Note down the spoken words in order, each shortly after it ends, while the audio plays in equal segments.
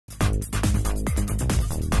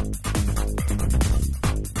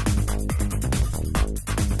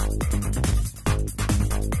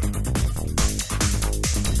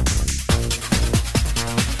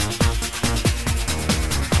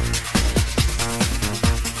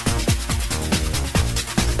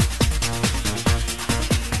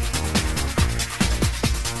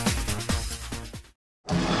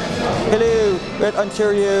at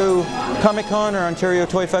Ontario Comic Con or Ontario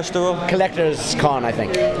Toy Festival? Collectors Con, I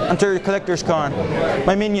think. Ontario Collectors Con.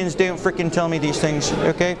 My minions don't frickin' tell me these things,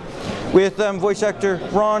 okay? With voice actor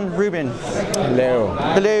Ron Rubin. Hello.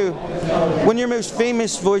 Hello. One of your most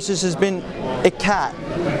famous voices has been a cat.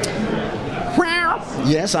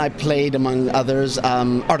 Yes, I played, among others,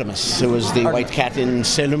 Artemis, who was the white cat in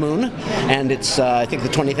Sailor Moon, and it's, I think, the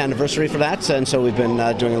 20th anniversary for that, and so we've been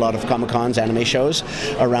doing a lot of Comic-Cons, anime shows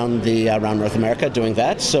around North America doing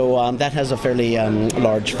that, so that has a fairly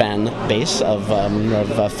large fan base of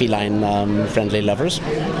feline-friendly lovers.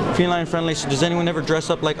 Feline-friendly, so does anyone ever dress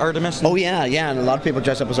up like Artemis? Oh yeah, and a lot of people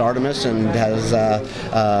dress up as Artemis, and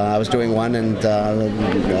I was doing one, and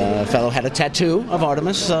a fellow had a tattoo of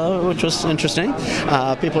Artemis, which was interesting.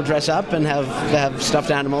 People dress up and have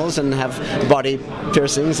stuffed animals and have body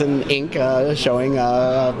piercings and ink showing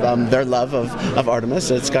their love of Artemis.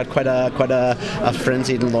 It's got quite a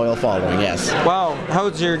frenzied and loyal following. Yes. Wow. How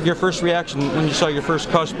was your first reaction when you saw your first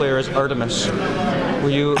cosplayer as Artemis? Were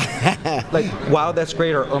you like, wow, that's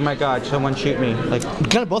great, or oh my God, someone shoot me? Like,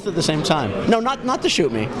 kind of both at the same time. No, not to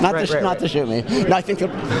shoot me. Not to shoot me. No, I think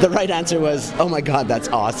the right answer was, oh my God, that's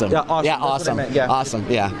awesome. Yeah, awesome. Yeah, awesome. Yeah. Awesome.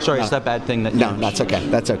 Yeah. Sorry, it's that bad thing that. No, that's okay.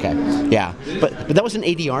 That's okay. Yeah, but that was an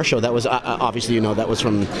ADR show. That was obviously, that was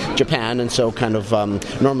from Japan, and so kind of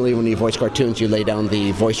normally when you voice cartoons, you lay down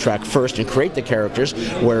the voice track first and create the characters.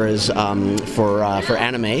 Whereas for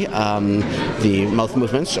anime, the mouth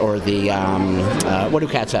movements or the what do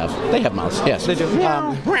cats have? They have mouths. Yes, they do.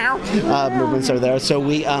 Movements are there. So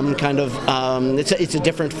we it's a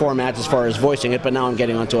different format as far as voicing it. But now I'm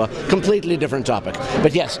getting onto a completely different topic.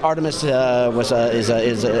 But yes, Artemis is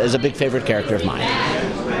a big favorite character of mine.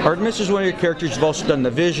 Artemis is one of your characters. You've also done the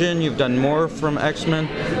Vision. You've done more from X-Men,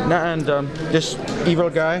 and this evil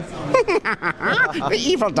guy. The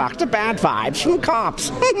evil Dr. Badvibes from C.O.P.S.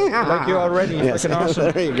 Like you already. Yes.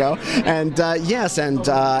 Awesome. There you go. And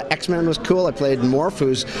X-Men was cool. I played Morph,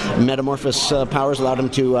 whose metamorphosis powers allowed him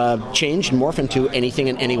to change and morph into anything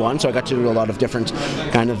and anyone. So I got to do a lot of different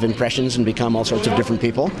kind of impressions and become all sorts of different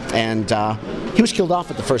people. And he was killed off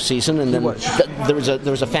at the first season, and then there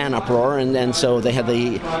was a fan uproar, and so they had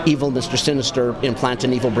the evil Mr. Sinister implant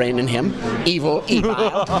an evil brain in him. Evil.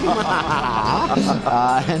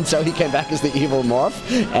 And so he came back as the evil Morph.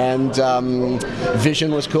 And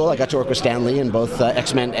Vision was cool. I got to work with Stan Lee in both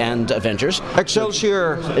X-Men and Avengers.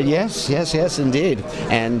 Excelsior! Yes, indeed.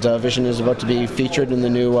 And Vision is about to be featured in the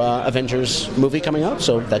new Avengers movie coming out,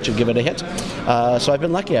 so that should give it a hit. So I've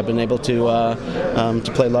been lucky. I've been able to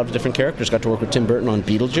play a lot of different characters. Got to work with Tim Burton on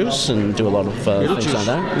Beetlejuice and do a lot of things on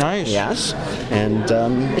that. Nice. Yes. And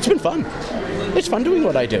it's been fun. It's fun doing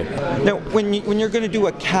what I do. Now, when you're going to do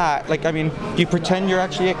a cat, like, I mean, do you pretend you're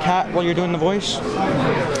actually a cat while you're doing the voice?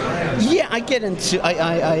 Yeah, I get into.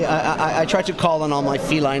 I try to call on all my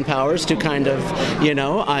feline powers to kind of, I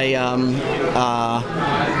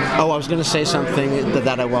was going to say something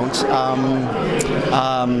that I won't.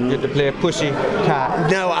 You had to play a pussy cat.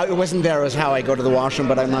 No, it wasn't there. It was how I go to the washroom,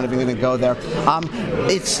 but I'm not even going to go there.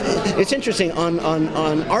 It's interesting. On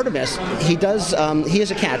Artemis, he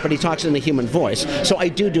is a cat, but he talks in a human voice. So I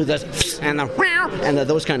do this and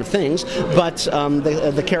those kind of things. But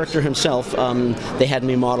the character himself, they had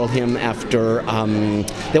me model him after.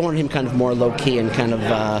 They wanted him kind of more low key and kind of. Do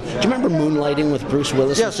you remember Moonlighting with Bruce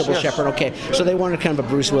Willis and Sybil Shepherd? Okay, so they wanted kind of a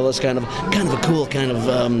Bruce Willis kind of a cool kind of.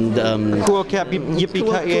 Cool cat,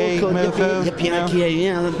 yippee-ki-yay,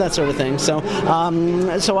 yeah, that sort of thing. So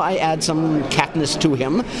I add some catness to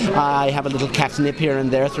him. I have a little catnip here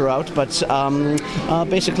and there throughout, but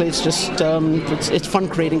basically it's just it's fun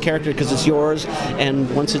creating character because it's yours, and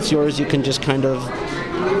once it's yours, you can just kind of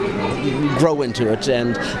grow into it.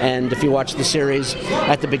 And if you watch the series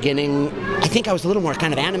at the beginning, I think I was a little more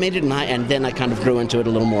kind of animated, and then I kind of grew into it a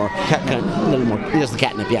little more. Yes, the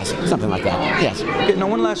catnip. Yes, something like that. Yes. Okay, now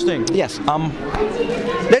one last thing. Yes.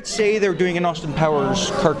 Let's say they're doing an Austin Powers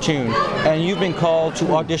cartoon, and you've been called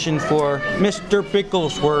to audition for Mr.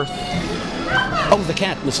 Bigglesworth. Oh, the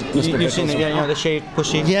cat, Mr. You've seen it, the shaved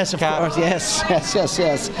pussy. Yes, of course. Yes.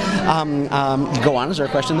 Go on. Is there a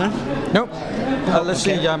question there? Nope. Let's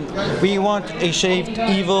see. We want a shaved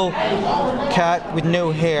evil cat with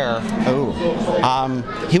no hair. Oh.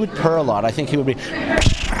 He would purr a lot. I think he would be.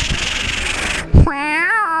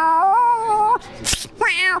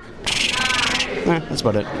 That's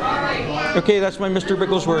about it. Okay, that's my Mr.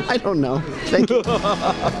 Bigglesworth. I don't know. Thank you.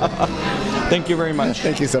 Thank you very much.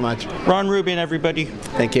 Thank you so much. Ron Rubin, everybody.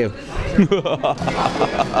 Thank you.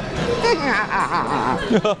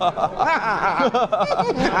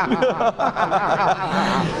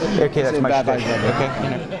 Okay, that's my bad.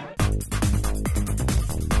 Okay.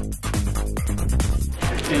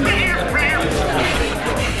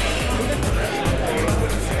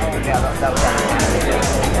 Tell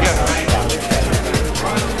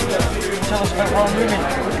us about Ron Rubin.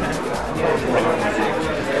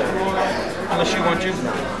 Unless you want to.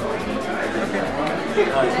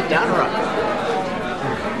 Down or up?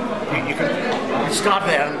 You can stop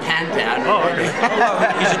there and pan down. Oh, okay. Oh,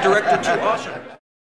 wow. He's a director too. Awesome.